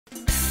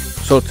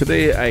So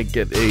today I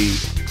get a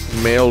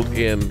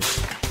mailed-in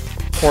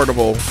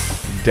portable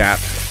DAT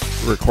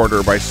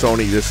recorder by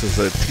Sony. This is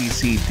a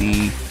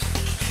TCD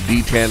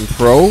D10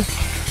 Pro,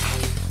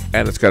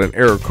 and it's got an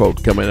error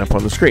code coming up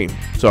on the screen.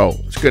 So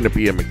it's going to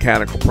be a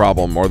mechanical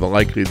problem, more than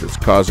likely, that's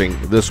causing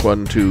this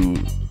one to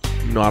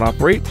not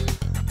operate.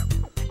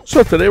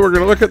 So today we're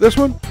going to look at this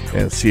one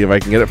and see if I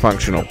can get it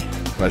functional.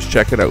 Let's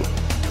check it out.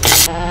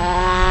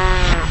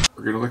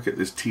 We're going to look at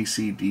this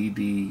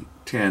TCD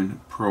D10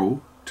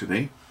 Pro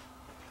today.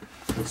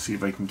 Let's see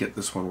if I can get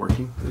this one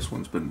working. This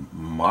one's been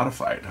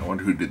modified. I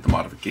wonder who did the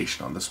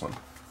modification on this one.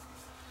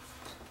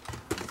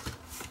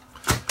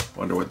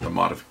 Wonder what the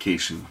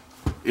modification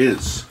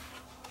is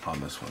on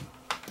this one.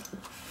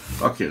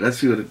 Okay, let's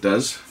see what it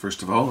does.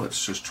 First of all,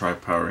 let's just try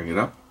powering it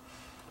up.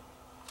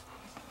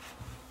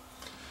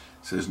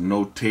 It says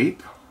no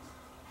tape.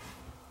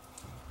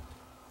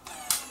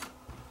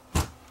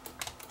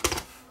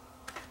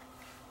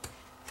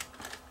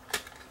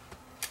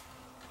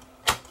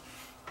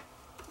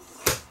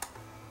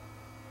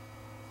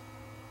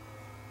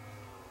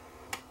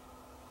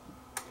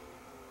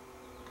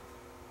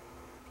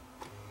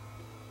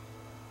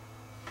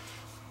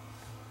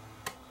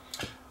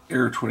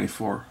 Error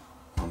 24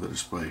 on the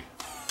display.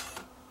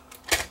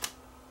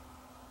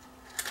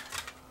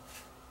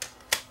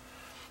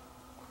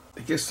 I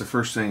guess the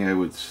first thing I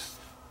would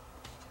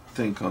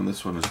think on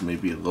this one is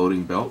maybe a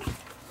loading belt.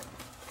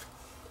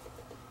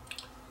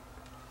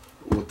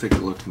 We'll take a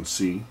look and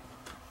see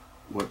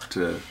what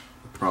the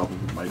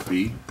problem might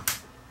be.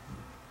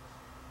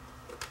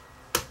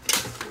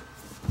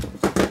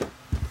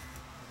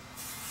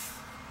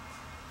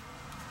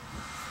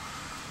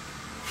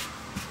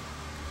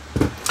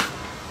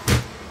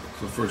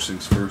 So first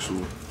things first,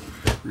 we'll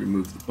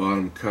remove the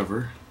bottom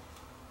cover.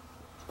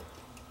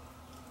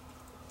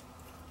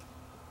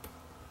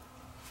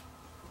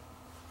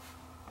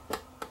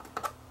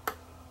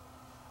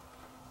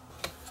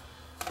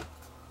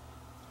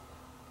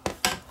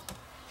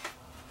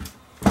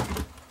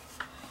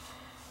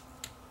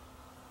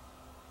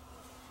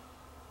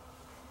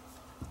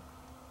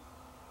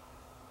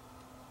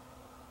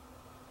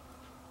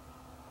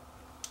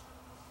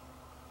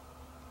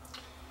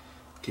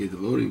 Okay, the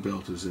loading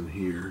belt is in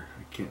here.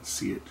 I can't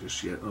see it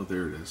just yet. Oh,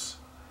 there it is.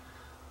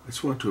 I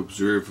just want to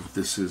observe if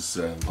this is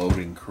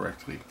loading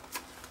correctly.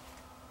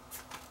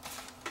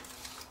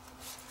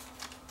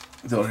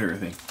 Don't hear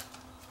anything.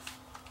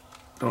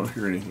 Don't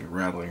hear anything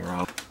rattling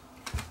around.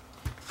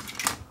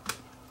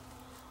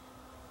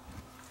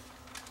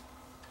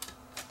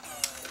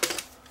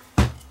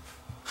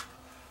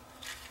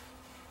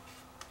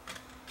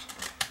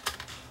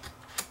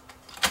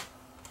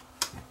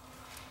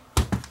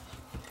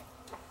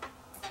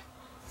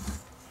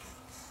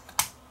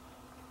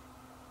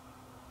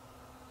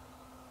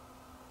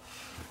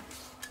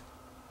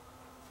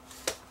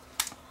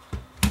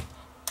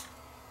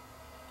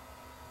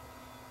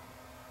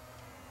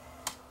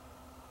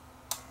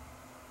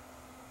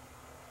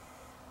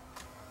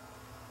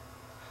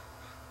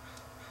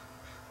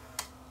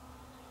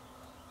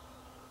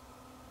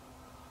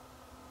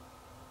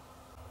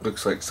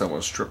 Looks like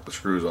someone stripped the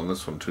screws on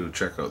this one too.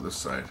 Check out this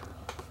side.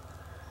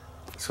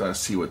 So I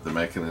see what the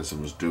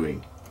mechanism is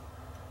doing.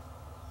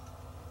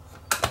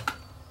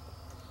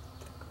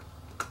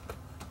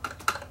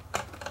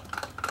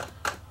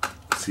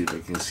 See if I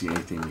can see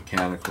anything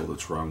mechanical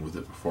that's wrong with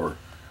it before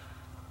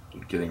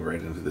getting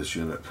right into this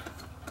unit.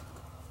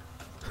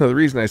 So the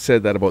reason I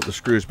said that about the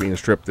screws being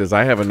stripped is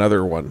I have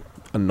another one,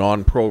 a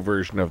non-pro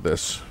version of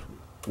this,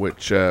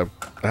 which I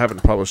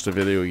haven't published a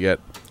video yet.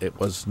 It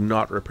was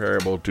not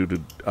repairable due to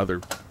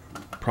other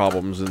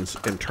problems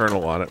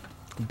internal on it,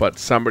 but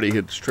somebody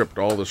had stripped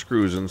all the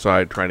screws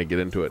inside trying to get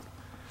into it.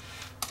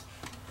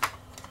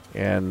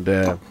 And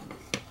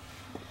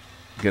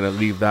gonna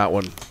leave that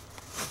one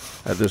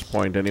at this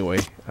point anyway.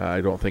 I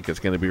don't think it's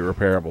going to be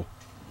repairable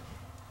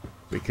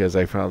because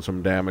I found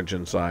some damage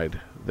inside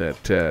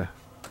that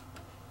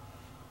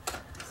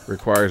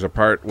requires a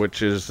part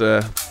which is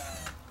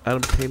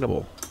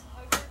unobtainable.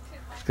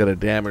 It's got a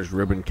damaged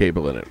ribbon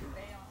cable in it.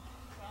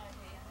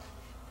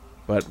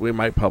 But we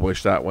might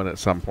publish that one at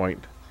some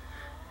point.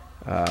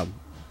 But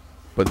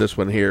this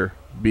one here,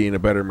 being a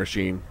better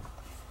machine,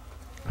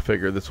 I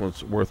figure this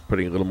one's worth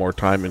putting a little more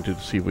time into to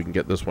see if we can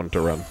get this one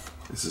to run.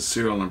 This is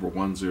serial number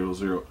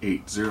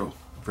 10080.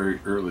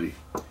 Very early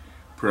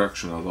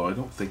production, although I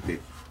don't think they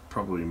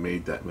probably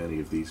made that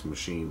many of these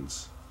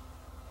machines.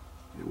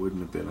 It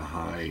wouldn't have been a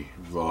high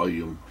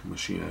volume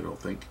machine, I don't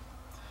think.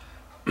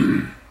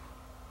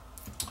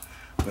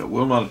 But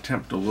will not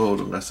attempt to load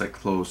unless I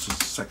close the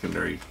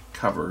secondary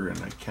cover, and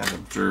I can't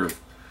observe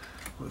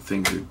what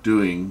things are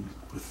doing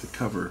with the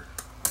cover.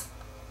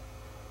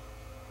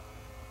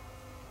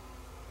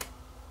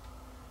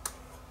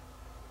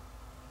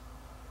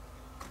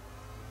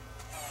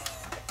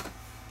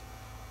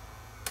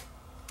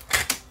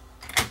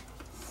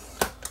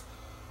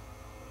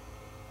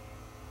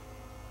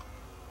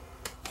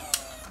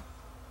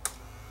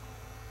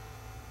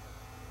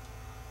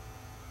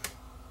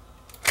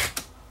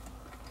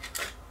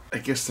 I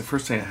guess the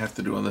first thing I have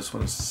to do on this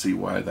one is to see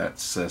why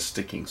that's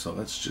sticking. So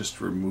let's just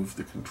remove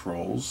the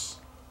controls.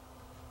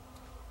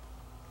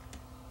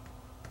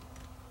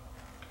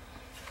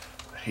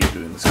 I hate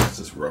doing this because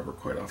this rubber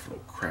quite often will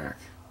crack.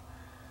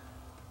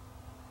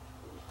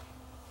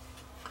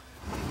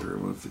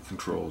 Remove the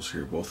controls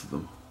here, both of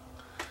them.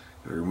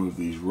 Remove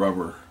these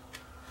rubber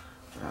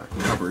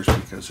covers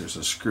because there's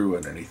a screw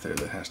underneath there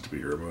that has to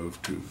be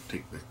removed to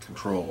take the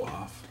control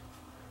off.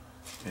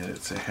 And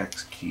it's a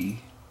hex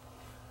key.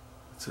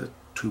 It's a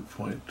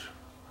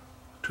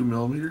 2.2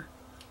 millimeter,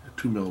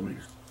 2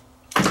 millimeter.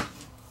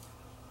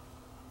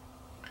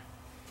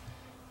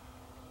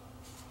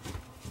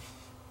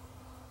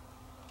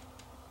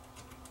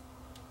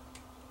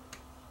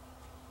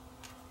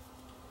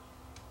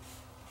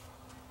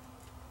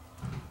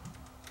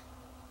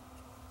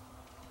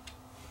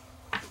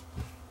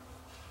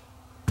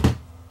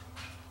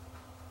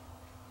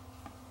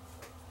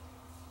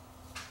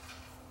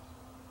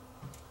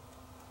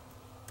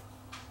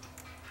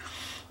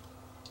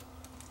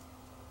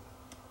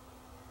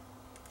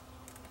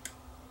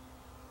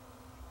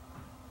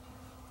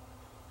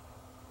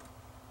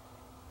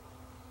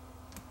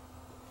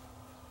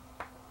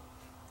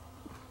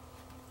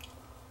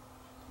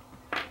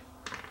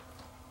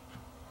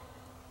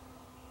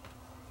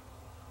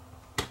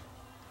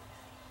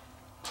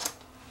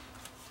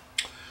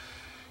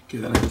 Okay,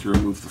 then I have to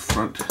remove the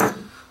front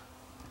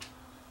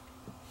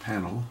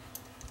panel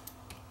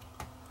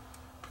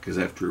because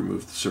I have to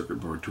remove the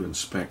circuit board to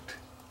inspect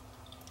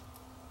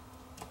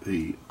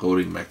the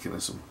loading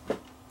mechanism.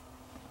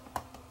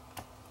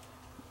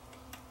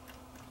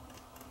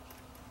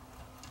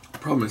 The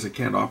problem is I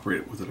can't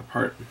operate it with it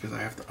apart because I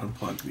have to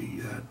unplug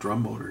the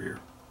drum motor here.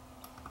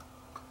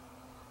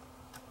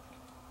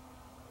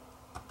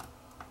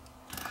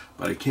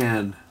 But I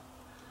can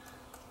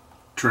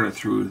turn it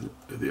through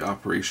the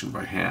operation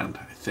by hand,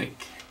 I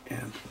think,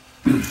 and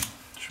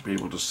should be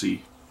able to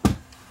see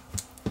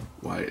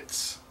why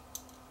it's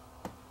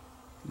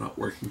not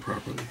working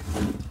properly.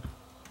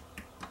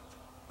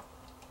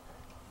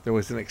 There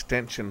was an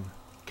extension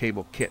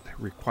cable kit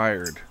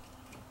required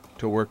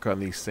to work on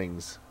these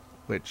things,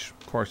 which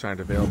of course aren't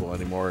available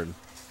anymore, and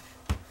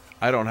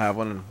I don't have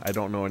one, and I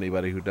don't know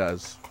anybody who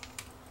does.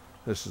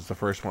 This is the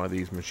first one of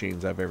these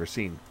machines I've ever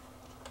seen.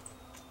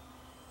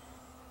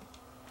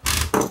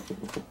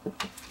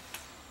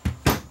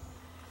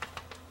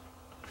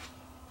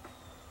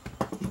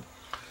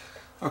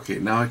 Okay,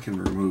 now I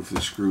can remove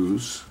the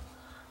screws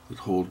that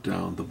hold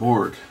down the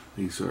board.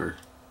 These are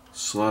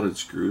slotted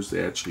screws.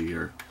 They actually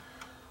are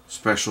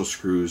special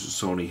screws.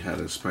 Sony had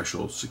a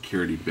special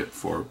security bit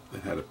for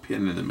that had a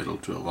pin in the middle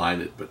to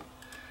align it, but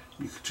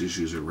you could just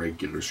use a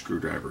regular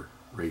screwdriver,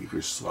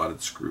 regular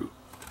slotted screw.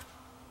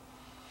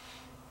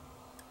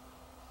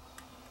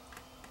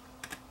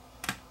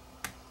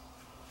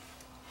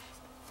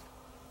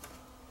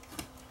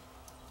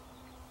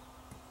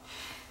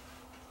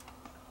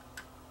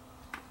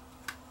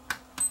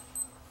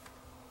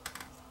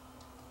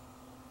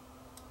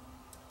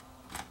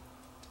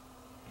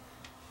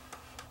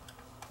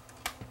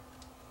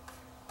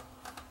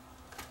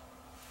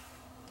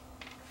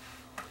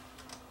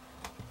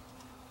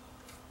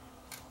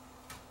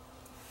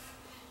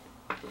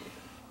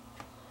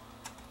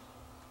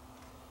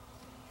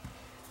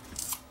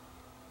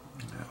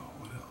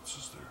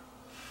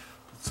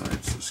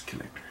 Besides this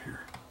connector here.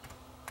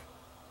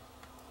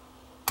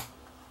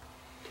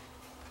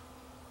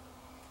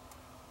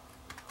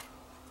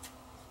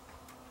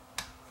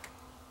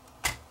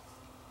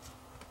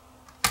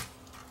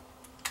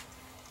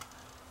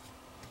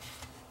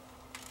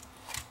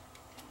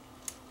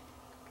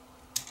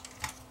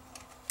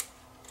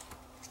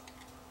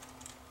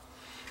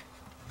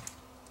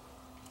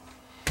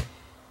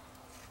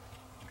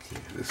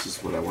 Okay, this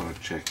is what I want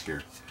to check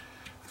here.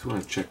 I just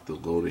want to check the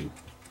loading.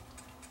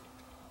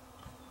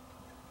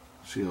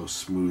 See how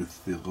smooth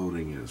the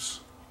loading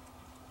is,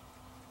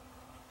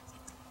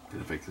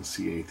 and if I can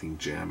see anything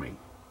jamming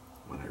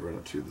when I run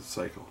it through the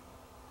cycle.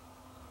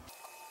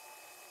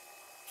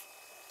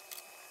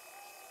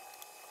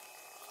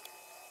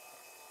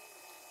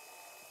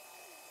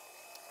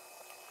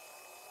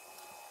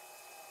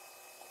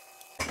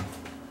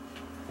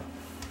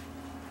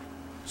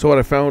 So what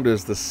I found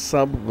is the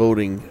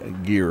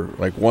sub-loading gear,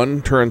 like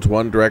one turns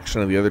one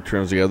direction and the other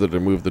turns the other to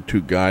move the two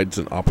guides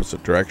in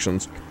opposite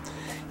directions.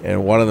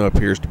 And one of them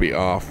appears to be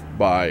off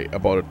by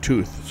about a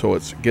tooth, so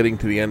it's getting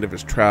to the end of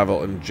its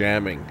travel and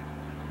jamming.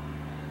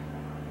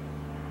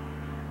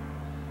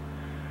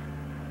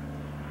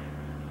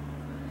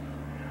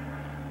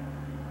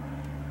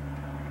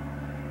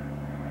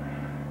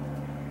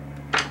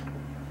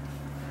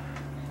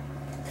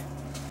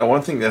 Now,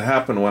 one thing that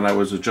happened when I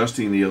was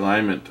adjusting the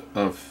alignment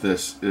of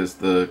this is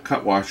the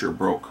cut washer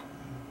broke.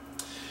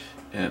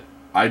 And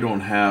I don't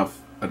have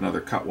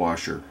another cut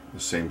washer the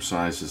same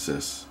size as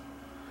this.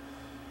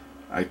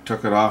 I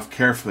took it off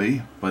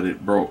carefully, but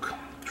it broke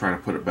trying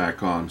to put it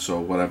back on. So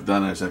what I've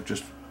done is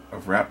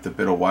I've wrapped a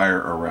bit of wire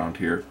around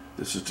here.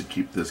 This is to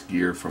keep this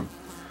gear from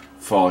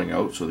falling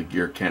out so the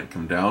gear can't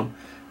come down.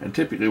 And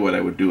typically what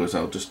I would do is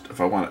I'll just, if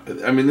I want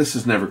to, I mean, this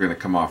is never going to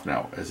come off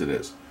now as it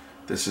is.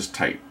 This is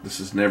tight. This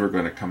is never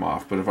going to come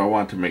off. But if I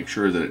want to make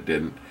sure that it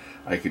didn't,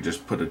 I could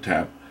just put a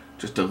tab,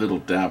 just a little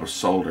dab of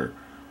solder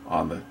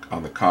on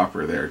the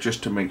copper there,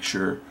 just to make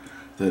sure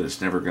that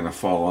it's never going to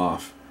fall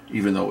off,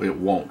 even though it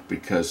won't,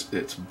 because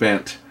it's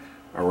bent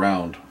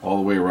around, all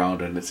the way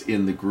around, and it's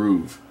in the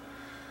groove.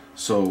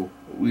 So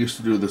we used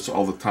to do this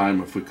all the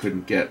time if we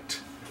couldn't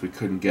get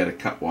a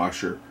cut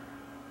washer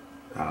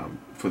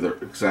for the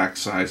exact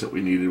size that we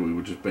needed. We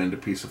would just bend a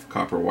piece of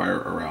copper wire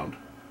around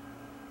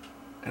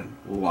and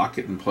lock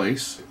it in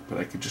place. But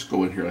I could just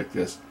go in here like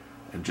this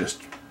and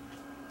just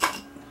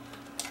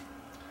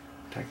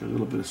tack a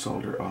little bit of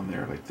solder on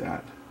there like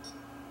that,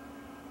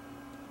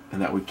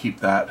 and that would keep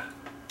that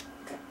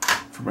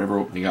from ever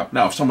opening up.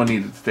 Now if someone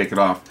needed to take it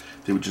off,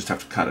 they would just have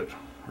to cut it,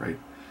 right?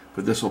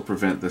 But this will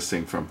prevent this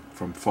thing from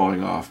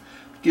falling off.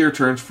 Gear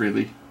turns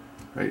freely,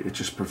 right? It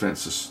just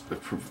prevents this,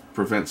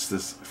 prevents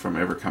this from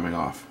ever coming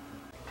off.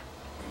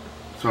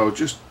 So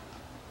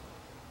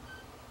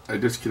I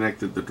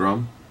disconnected the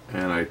drum,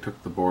 and I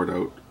took the board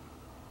out,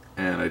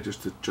 and I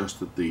just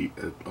adjusted the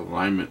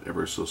alignment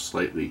ever so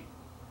slightly.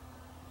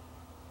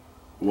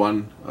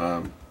 One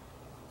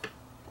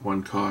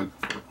cog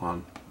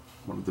on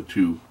one of the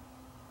two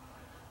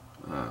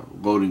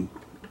loading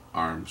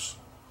arms.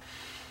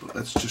 But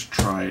let's just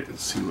try it and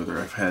see whether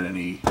I've had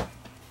any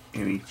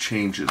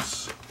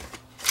changes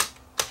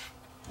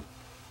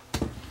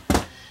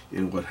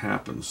in what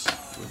happens,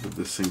 whether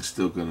this thing's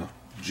still gonna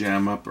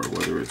jam up or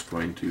whether it's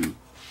going to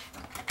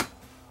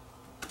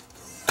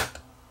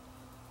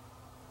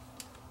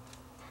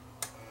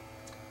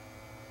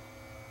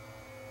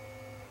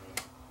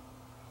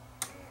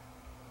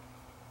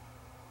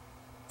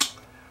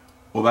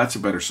well, that's a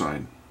better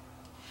sign.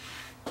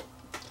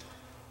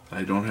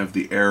 I don't have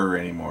the error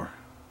anymore.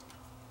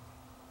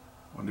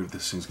 I wonder if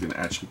this thing's going to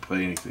actually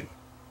play anything.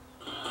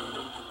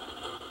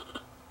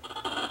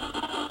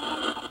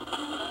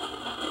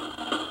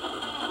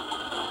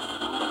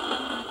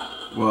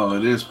 Well,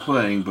 it is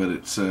playing, but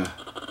it's not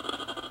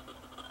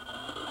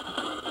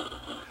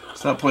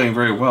playing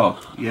very well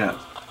yet.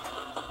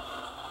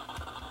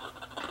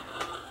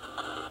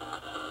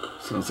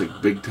 Sounds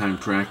like big time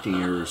tracking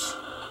errors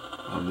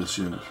on this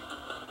unit.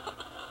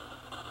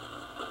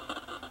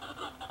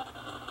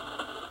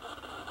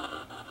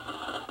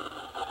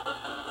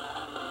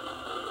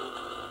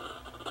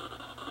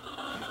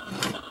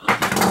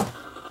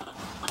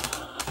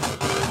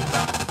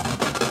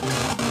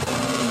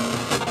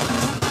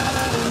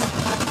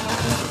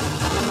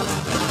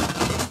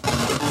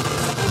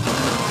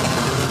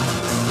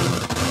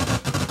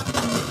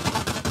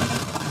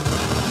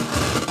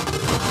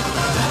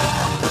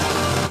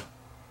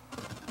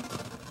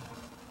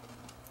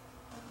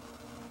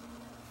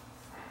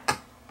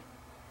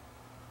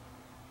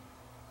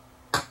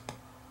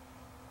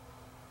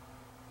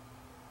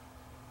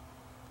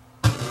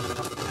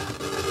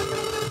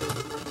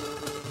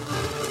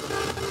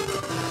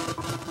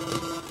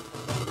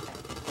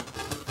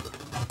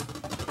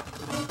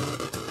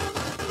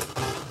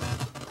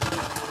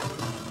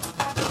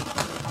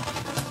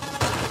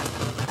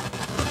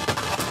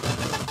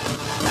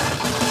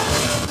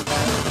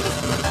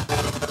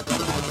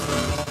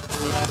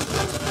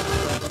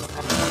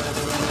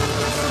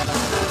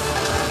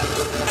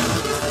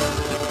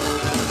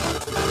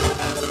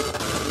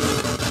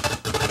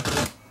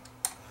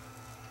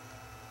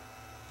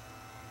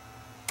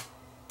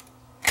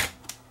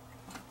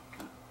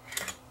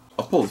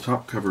 Pull the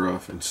top cover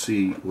off and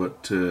see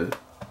what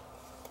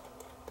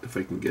if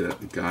I can get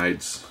at the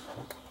guides.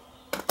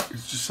 It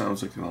just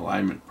sounds like an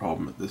alignment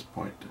problem at this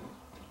point.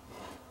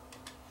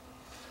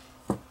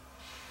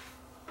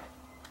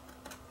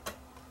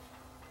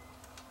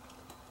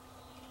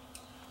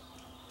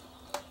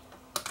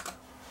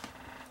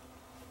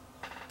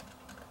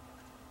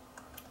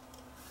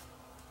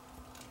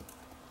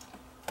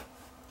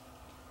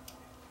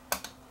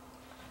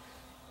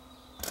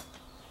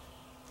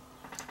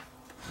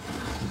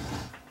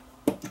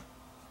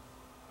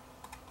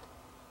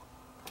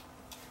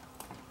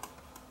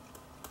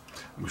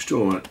 I'm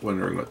still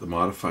wondering what the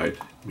modified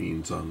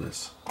means on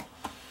this.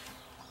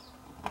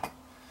 It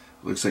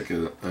looks like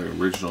an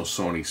original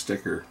Sony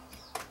sticker.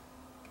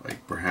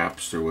 Like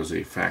perhaps there was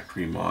a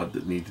factory mod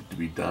that needed to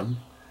be done.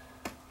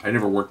 I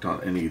never worked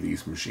on any of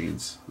these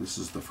machines. This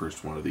is the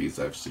first one of these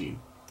I've seen.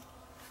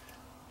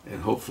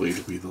 And hopefully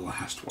it'll be the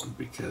last one,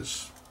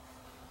 because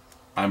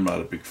I'm not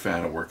a big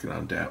fan of working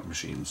on damp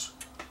machines.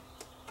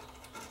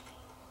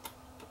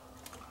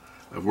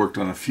 I've worked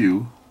on a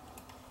few,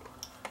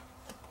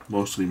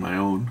 mostly my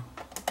own,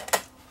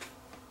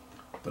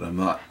 but I'm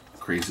not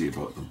crazy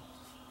about them.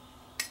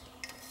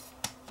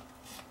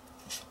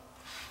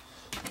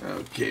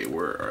 Okay,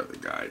 where are the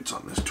guides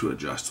on this to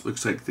adjust? It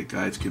looks like the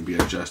guides can be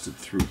adjusted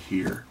through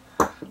here.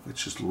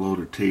 Let's just load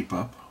a tape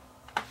up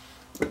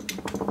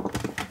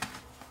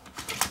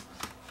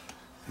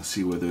and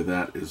see whether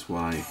that is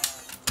why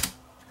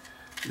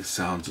it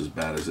sounds as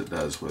bad as it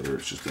does, whether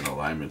it's just an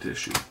alignment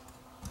issue.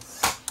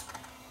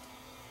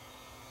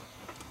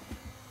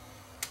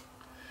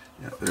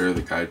 There are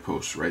the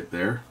guideposts right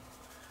there.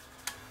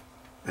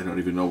 I don't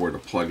even know where to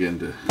plug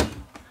in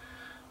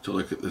to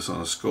look at this on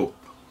a scope.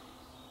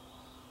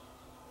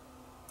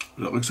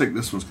 But it looks like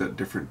this one's got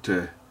different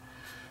AD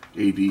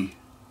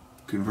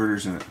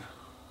converters in it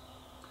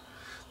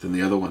than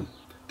the other one.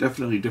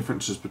 Definitely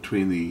differences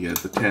between the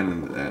 10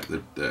 and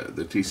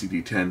the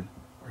TCD 10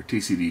 or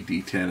TCD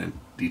D10 and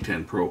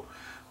D10 Pro.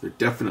 They're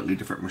definitely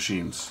different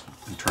machines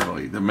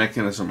internally. The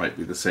mechanism might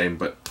be the same,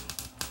 but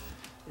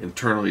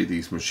internally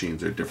these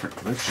machines are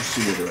different. Let's just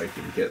see whether I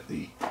can get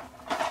the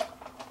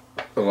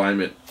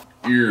alignment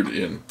geared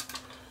in.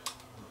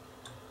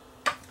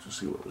 Just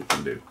see what we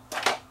can do.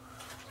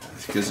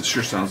 Because it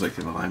sure sounds like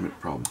an alignment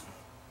problem.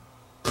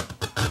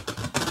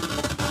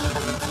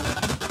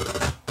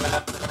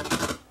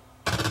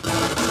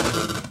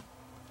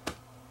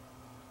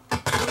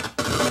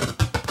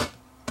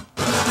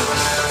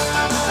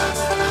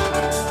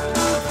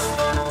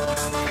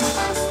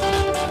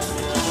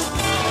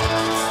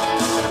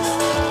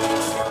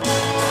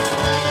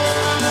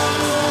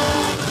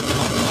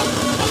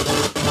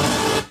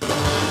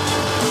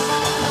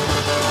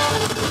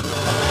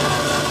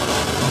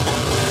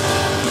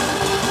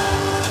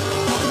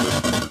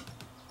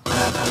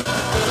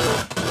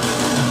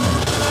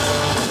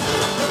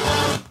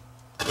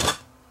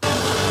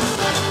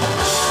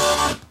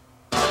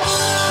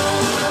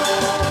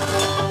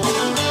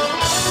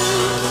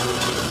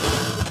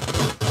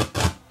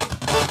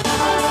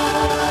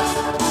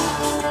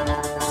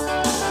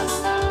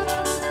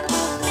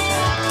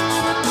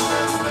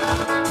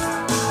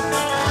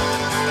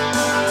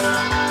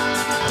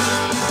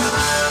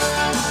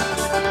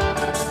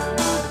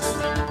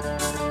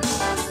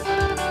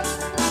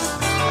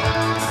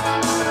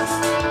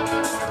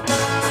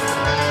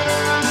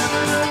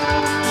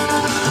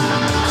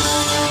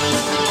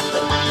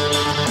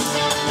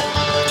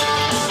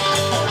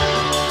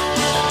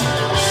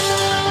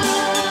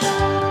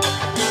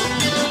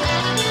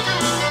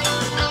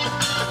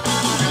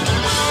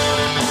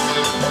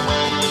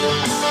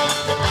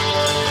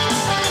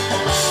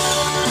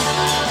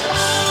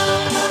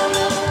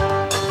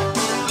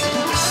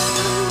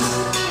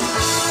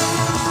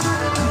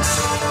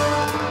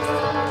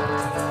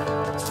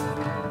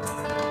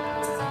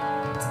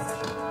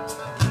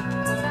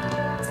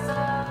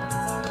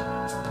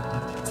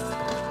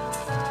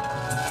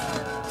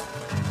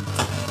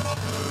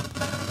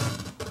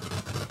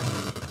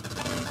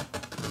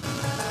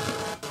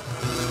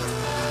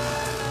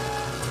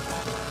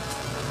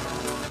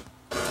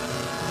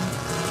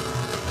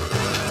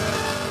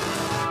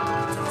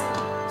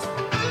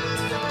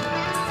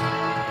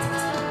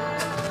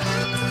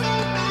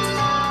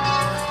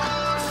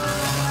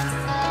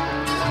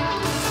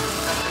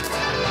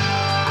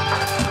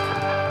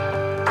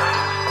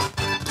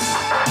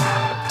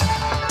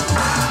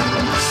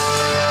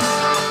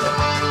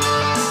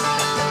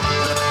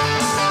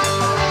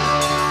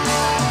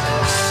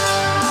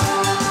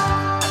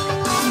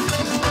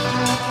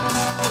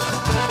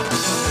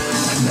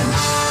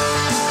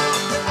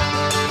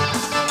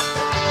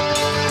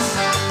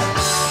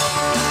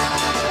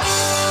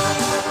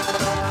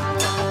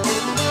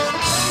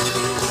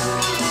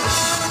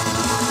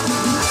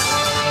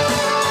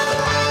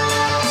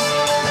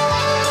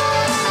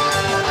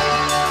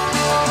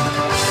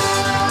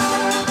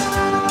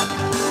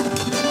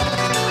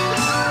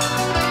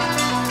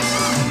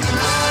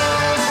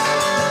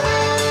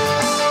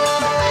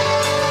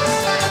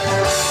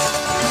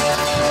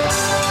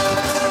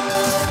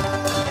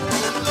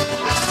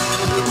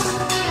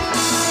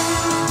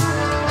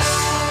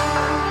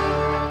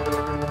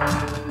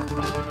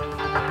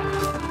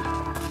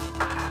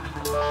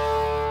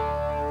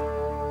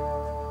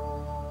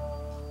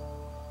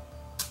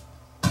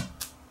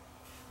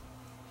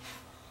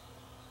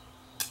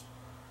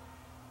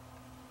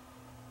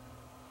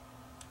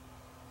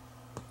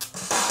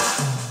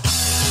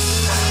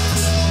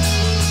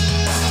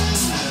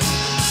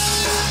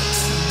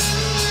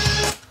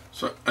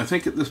 I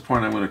think at this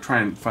point I'm going to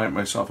try and find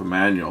myself a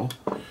manual.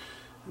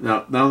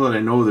 Now that I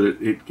know that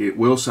it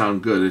will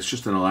sound good, it's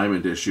just an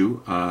alignment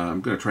issue,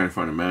 I'm going to try and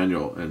find a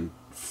manual and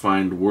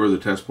find where the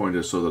test point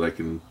is so that I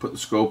can put the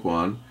scope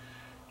on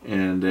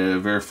and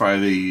verify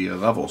the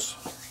levels.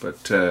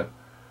 But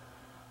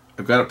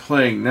I've got it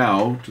playing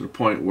now to the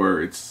point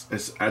where it's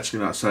actually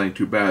not sounding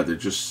too bad. There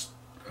just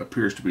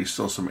appears to be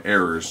still some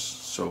errors.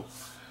 So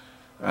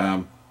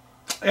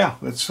yeah,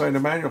 let's find a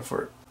manual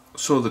for it.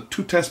 So the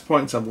two test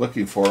points I'm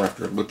looking for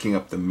after looking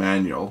up the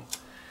manual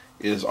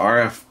is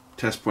RF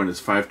test point is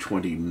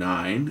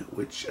 529,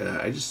 which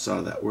I just saw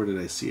that. Where did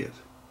I see it?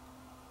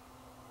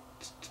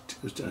 It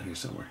was down here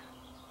somewhere.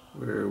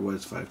 Where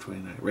was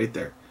 529? Right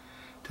there.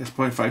 Test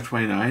point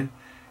 529,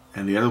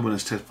 and the other one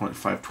is test point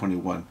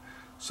 521.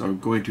 So I'm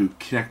going to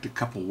connect a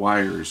couple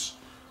wires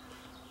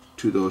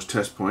to those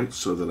test points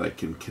so that I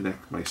can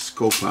connect my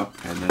scope up,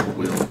 and then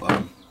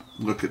we'll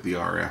look at the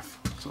RF.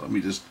 So let me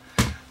just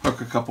hook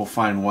a couple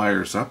fine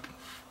wires up.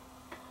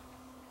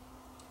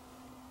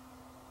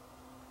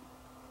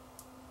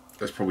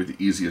 That's probably the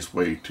easiest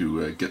way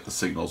to get the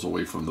signals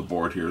away from the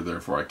board here.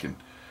 Therefore, I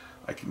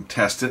can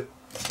test it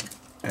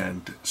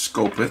and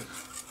scope it.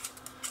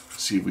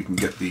 See if we can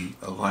get the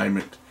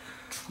alignment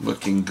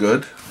looking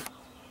good.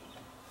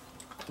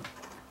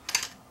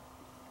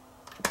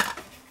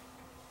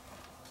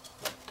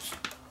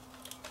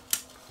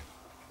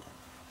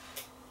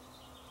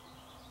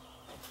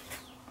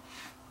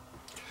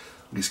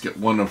 At least get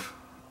one of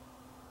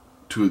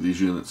two of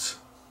these units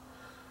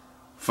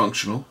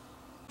functional.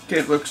 Okay,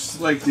 it looks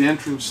like the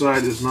entrance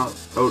side is not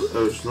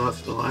it's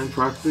not aligned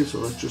properly, so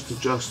let's just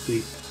adjust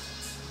the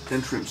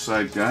entrance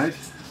side guide.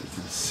 You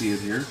can see it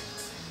here.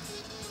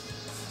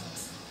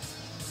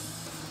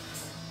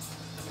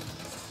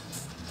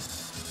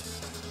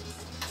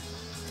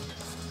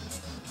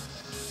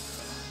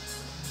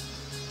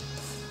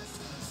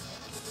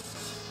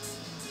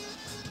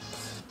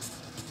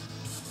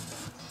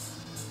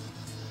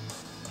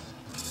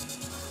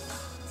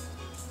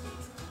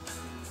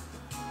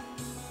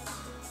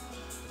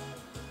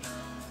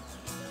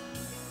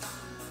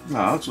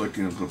 Now it's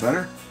looking a little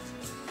better.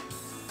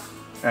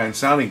 And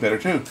sounding better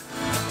too.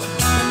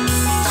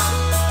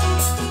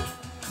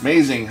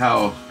 Amazing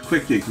how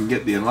quick you can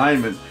get the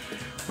alignment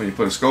when you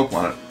put a scope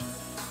on it.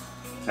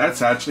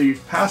 That's actually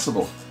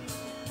passable.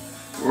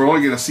 We're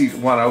only going to see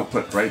one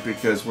output, right?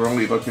 Because we're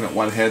only looking at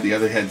one head. The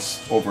other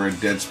head's over a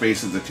dead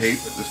space of the tape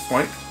at this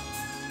point.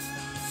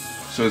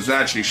 So it's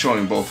actually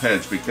showing both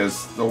heads,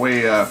 because the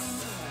way a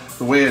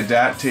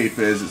DAT tape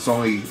is,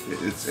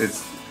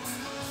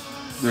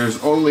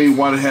 there's only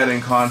one head in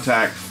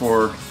contact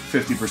for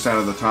 50%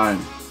 of the time.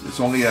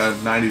 It's only a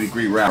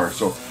 90-degree wrapper,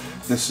 so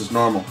this is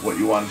normal. What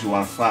you want is you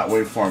want a flat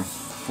waveform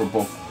for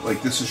both.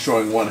 Like this is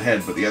showing one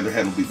head, but the other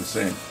head will be the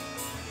same.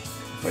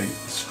 If I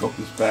scope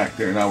this back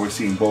there, now we're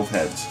seeing both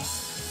heads.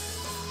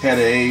 Head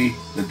A,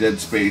 the dead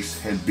space,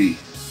 head B.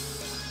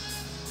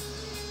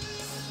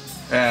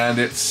 And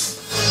it's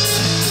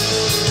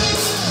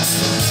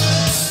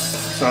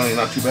sounding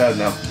not too bad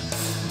now.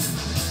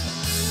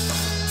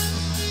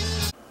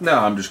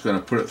 Now I'm just going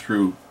to put it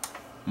through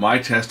my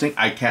testing.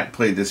 I can't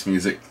play this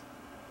music.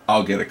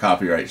 I'll get a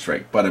copyright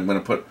strike. But I'm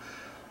going to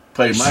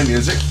play my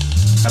music,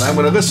 and I'm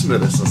going to listen to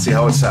this and see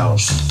how it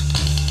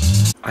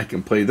sounds. I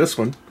can play this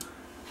one.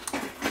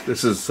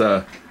 This is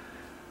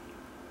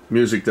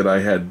music that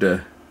I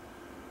had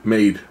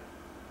made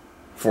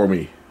for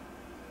me.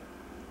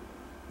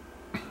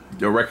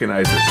 You'll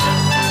recognize it,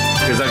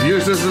 because I've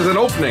used this as an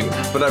opening,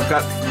 but I've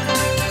got,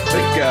 I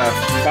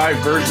think, 5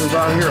 versions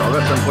on here. I'll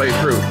let them play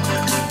through.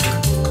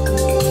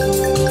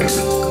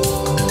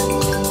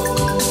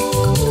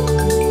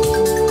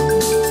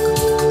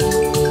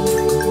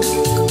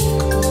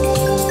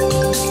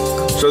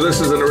 So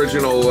this is an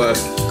original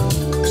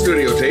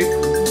studio tape.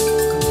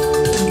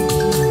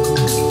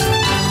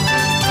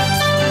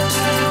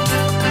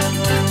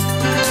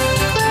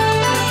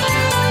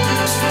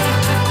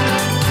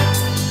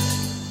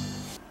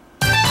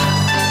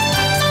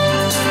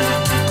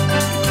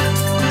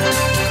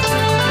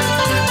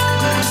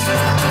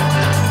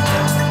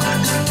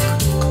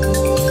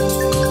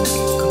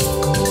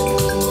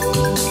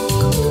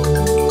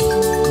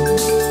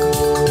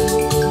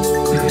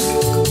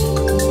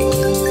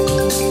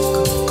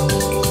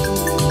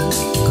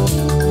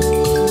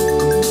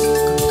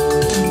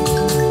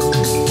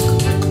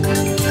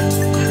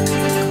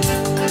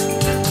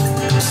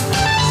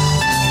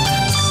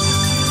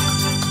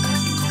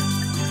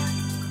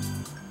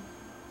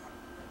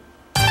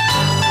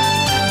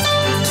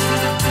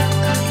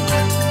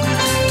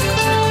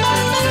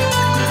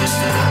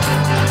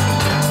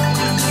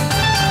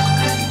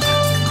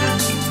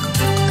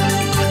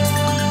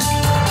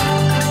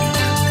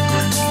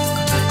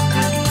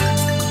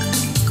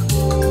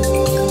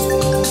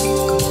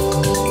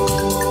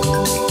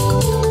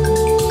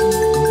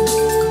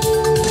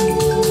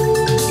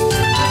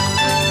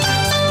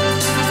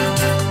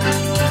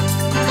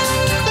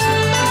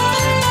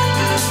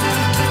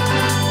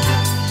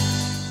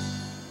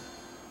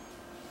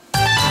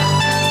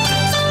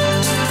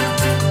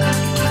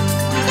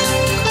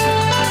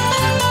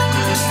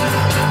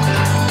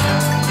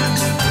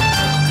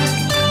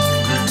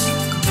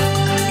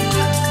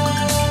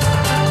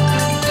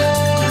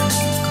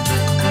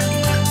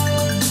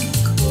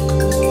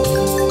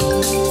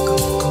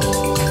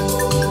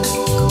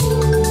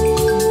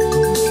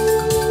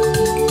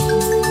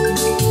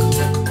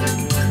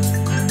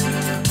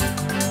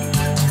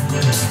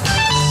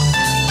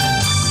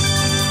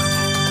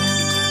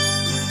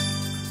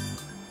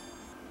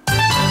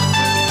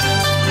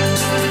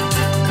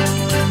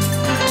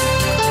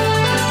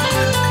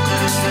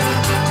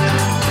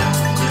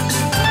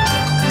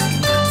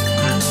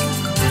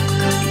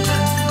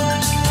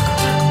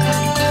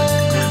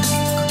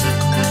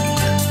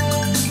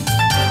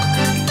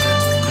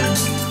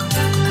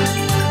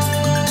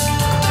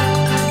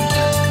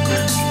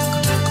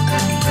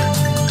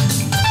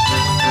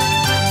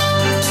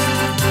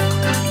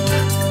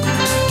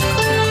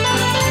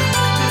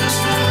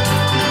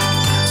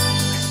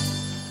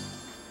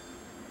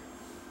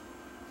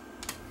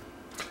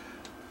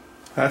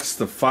 That's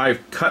the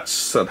 5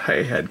 cuts that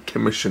I had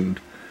commissioned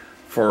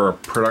for a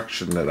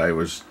production that I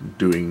was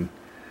doing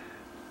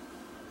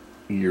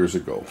years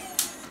ago.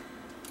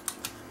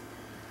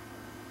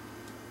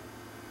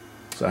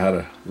 So I had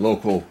a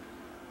local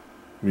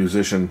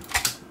musician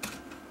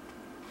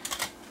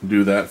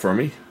do that for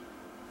me.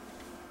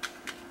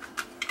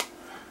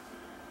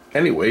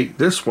 Anyway,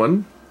 this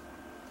one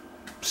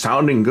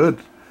sounding good.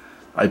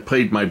 I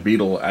played my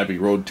Beatle Abbey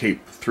Road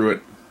tape through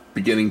it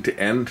beginning to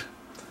end.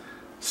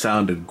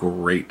 Sounded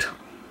great.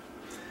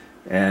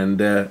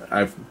 And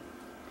I've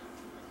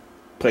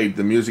played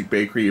the Music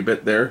Bakery a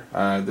bit there.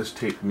 This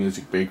tape,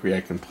 Music Bakery,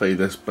 I can play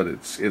this, but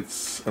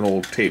it's an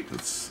old tape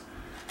that's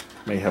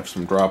may have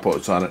some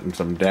dropouts on it and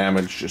some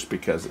damage just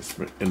because it's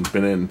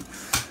been in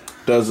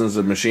dozens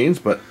of machines,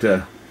 but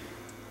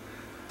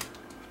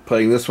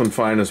playing this one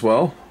fine as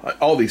well.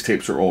 All these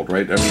tapes are old,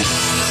 right? I mean,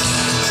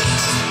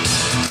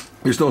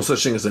 there's no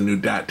such thing as a new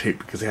DAT tape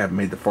because they haven't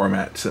made the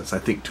format since I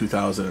think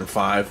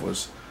 2005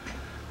 was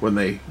when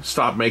they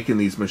stopped making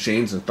these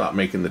machines and stopped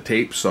making the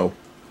tapes. So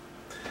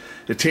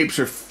the tapes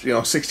are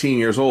 16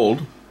 years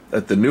old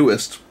at the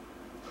newest.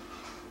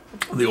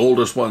 The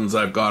oldest ones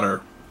I've got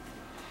are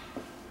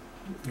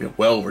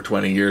well over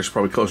 20 years,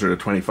 probably closer to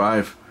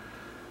 25.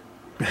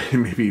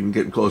 Maybe even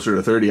getting closer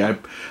to 30. I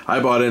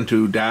bought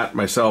into DAT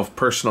myself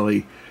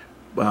personally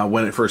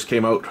when it first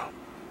came out.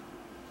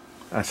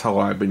 That's how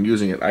I've been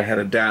using it. I had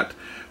a DAT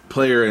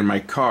player in my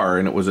car,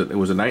 and it was a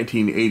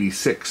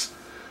 1986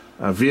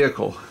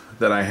 vehicle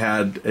that I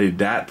had a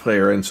DAT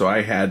player in. So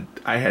I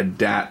had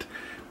DAT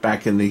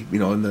back in the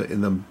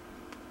in the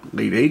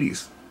late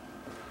 80s,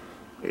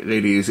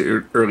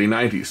 early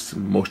 90s.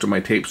 Most of my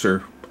tapes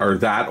are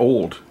that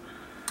old,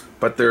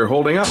 but they're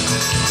holding up.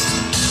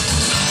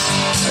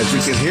 As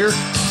you can hear,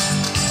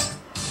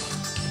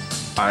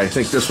 I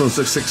think this one's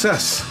a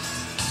success.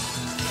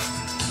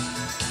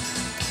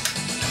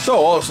 So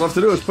all it's left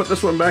to do is put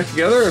this one back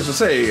together. As I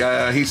say,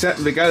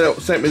 the guy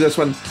that sent me this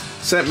one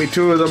sent me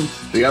two of them.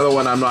 The other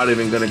one, I'm not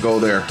even going to go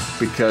there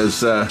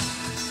because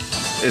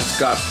it's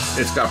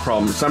got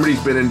problems.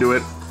 Somebody's been into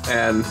it,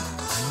 and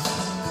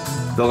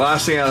the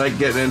last thing I like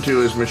getting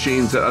into is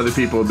machines that other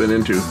people have been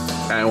into.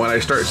 And when I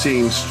start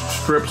seeing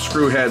stripped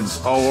screw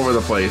heads all over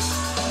the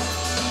place,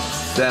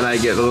 then I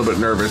get a little bit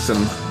nervous.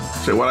 And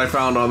so what I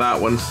found on that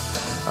one,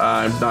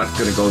 I'm not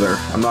going to go there.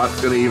 I'm not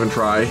going to even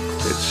try.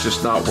 It's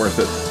just not worth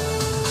it.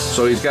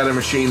 So he's got a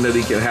machine that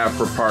he can have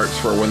for parts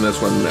for when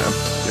this one, the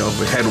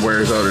head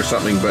wears out or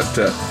something. But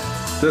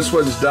this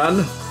one's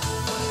done.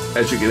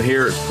 As you can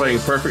hear, it's playing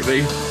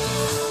perfectly.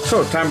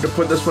 So time to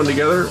put this one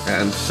together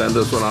and send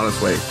this one on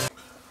its way.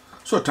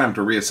 So time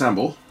to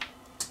reassemble.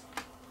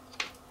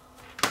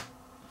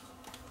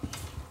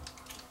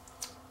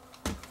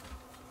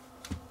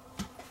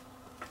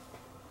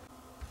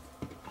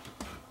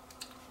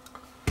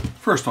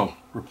 First I'll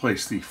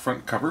replace the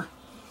front cover.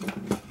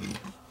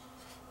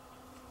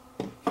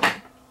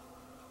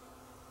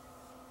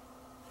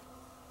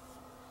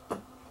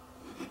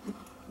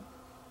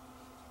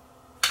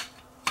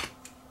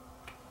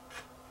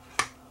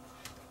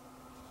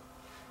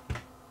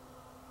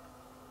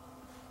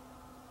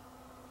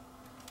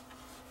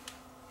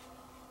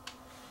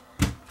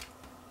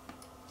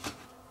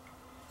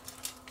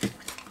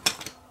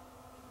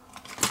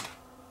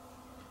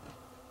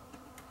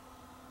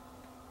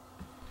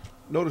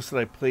 Notice that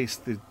I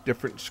placed the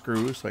different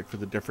screws, like for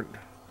the different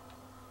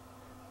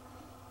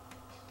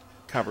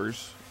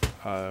covers,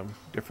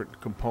 different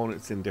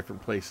components in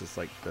different places,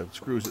 like the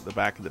screws at the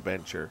back of the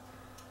bench are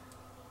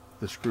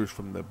the screws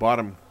from the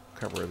bottom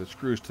cover, the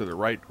screws to the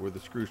right were the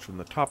screws from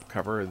the top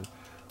cover, and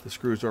the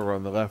screws over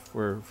on the left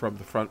were from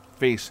the front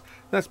face.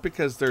 That's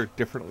because they're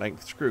different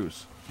length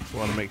screws. So I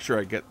want to make sure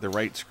I get the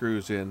right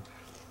screws in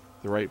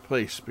the right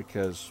place,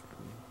 because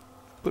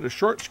put a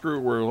short screw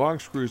where a long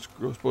screw is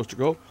supposed to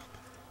go,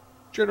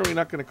 generally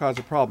not going to cause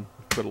a problem.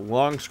 Put a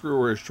long screw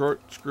where a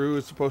short screw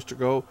is supposed to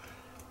go,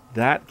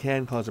 that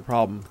can cause a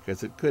problem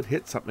because it could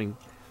hit something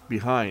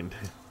behind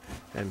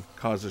and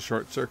cause a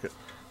short circuit.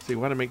 So you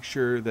want to make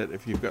sure that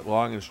if you've got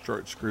long and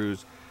short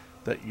screws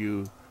that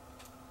you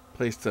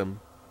place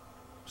them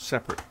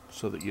separate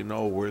so that you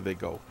know where they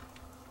go.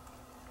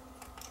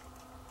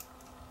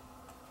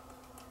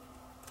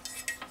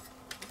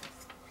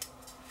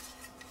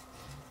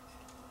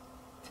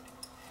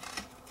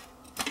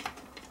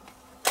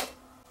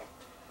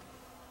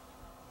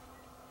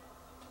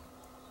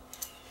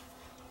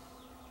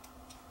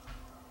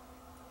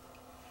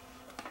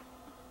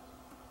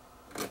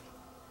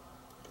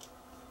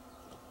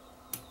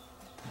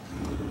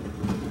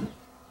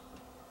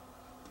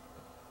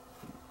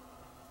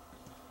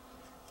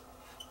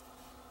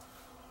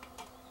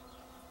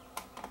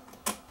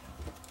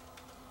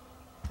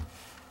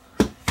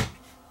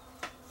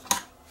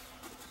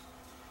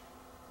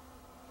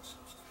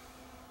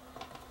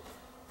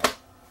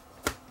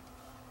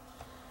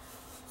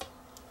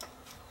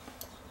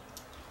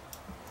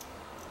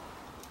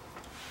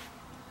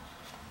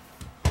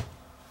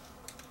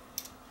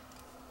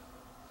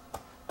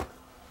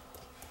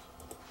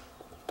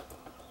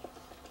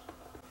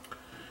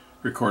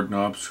 Record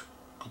knobs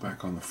go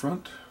back on the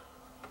front.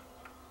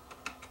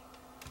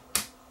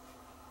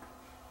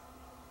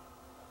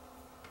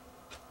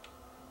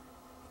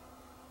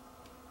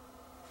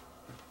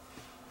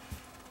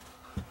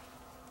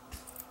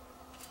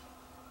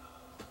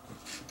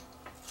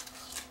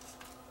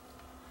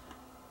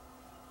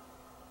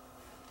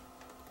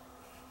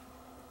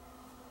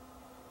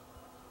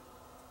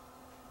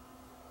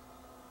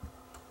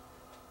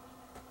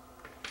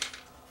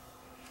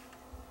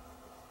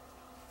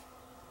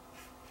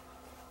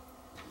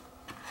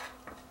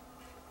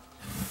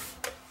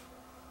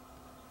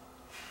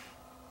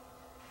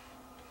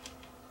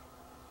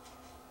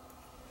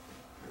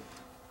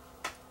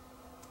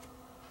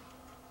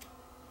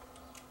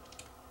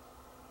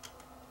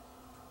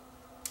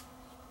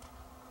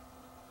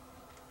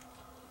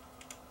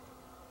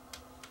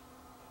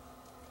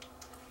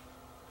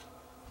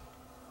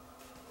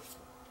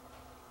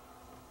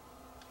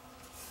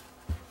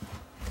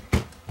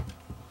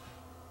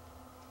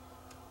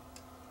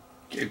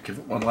 Okay, give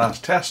it one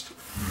last test.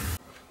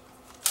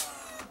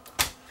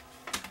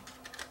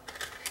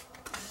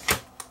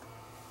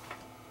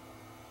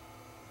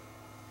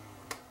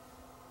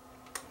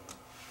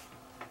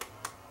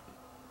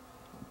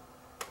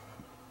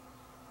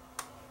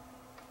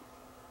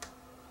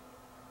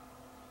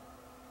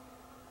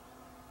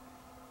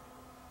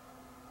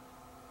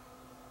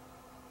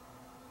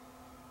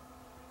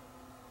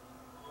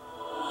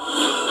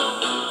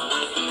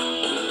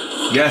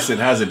 Yes, it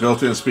has a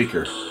built-in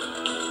speaker.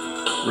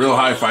 Real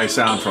hi-fi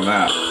sound from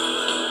that.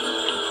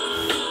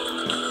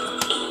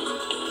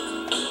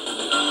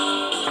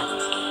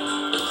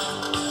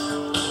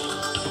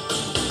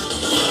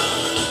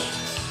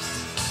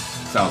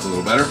 Sounds a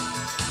little better.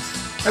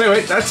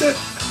 Anyway, that's it.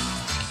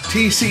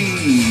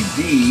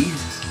 TCD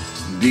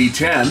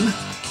D10.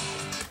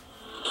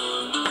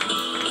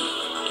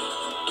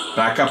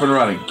 Back up and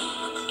running.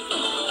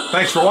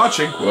 Thanks for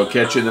watching. We'll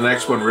catch you in the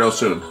next one real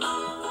soon.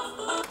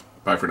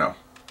 Bye for now.